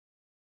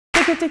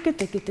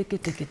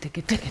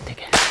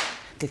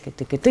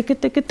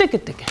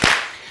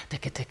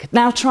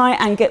Now try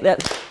and get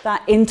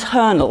that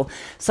internal.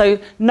 So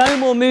no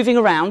more moving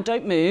around,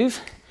 don't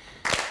move,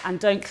 and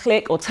don't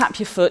click or tap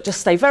your foot,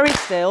 just stay very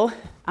still,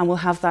 and we'll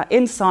have that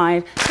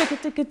inside.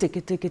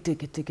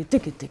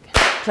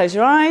 Close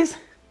your eyes.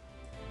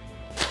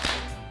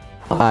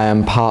 I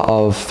am part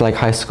of Flegg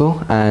High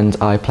School and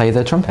I play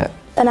the trumpet.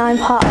 And I'm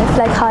part of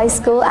Flegg High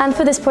School, and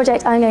for this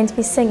project I'm going to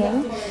be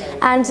singing.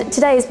 And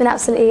today has been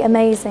absolutely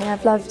amazing.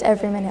 I've loved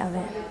every minute of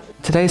it.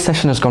 Today's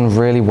session has gone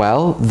really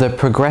well. The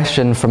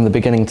progression from the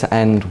beginning to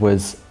end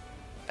was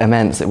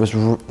immense.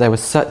 There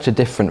was such a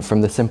difference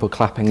from the simple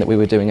clapping that we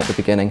were doing at the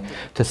beginning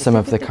to some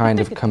of the kind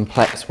of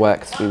complex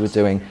works we were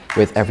doing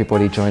with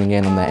everybody joining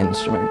in on their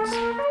instruments.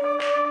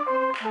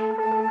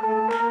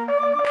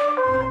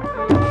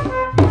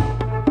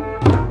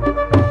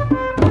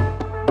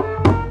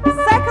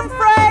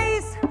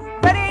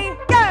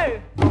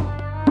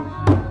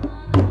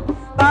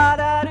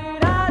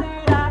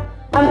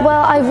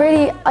 Well,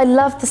 I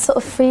love the sort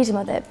of freedom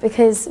of it,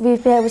 because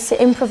we've been able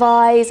to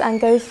improvise and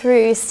go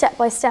through step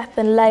by step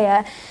and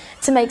layer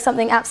to make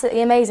something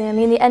absolutely amazing. I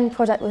mean, the end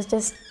product was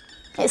just,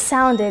 it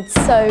sounded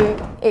so,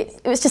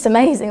 it was just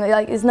amazing.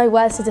 Like, there's no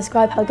words to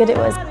describe how good it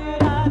was.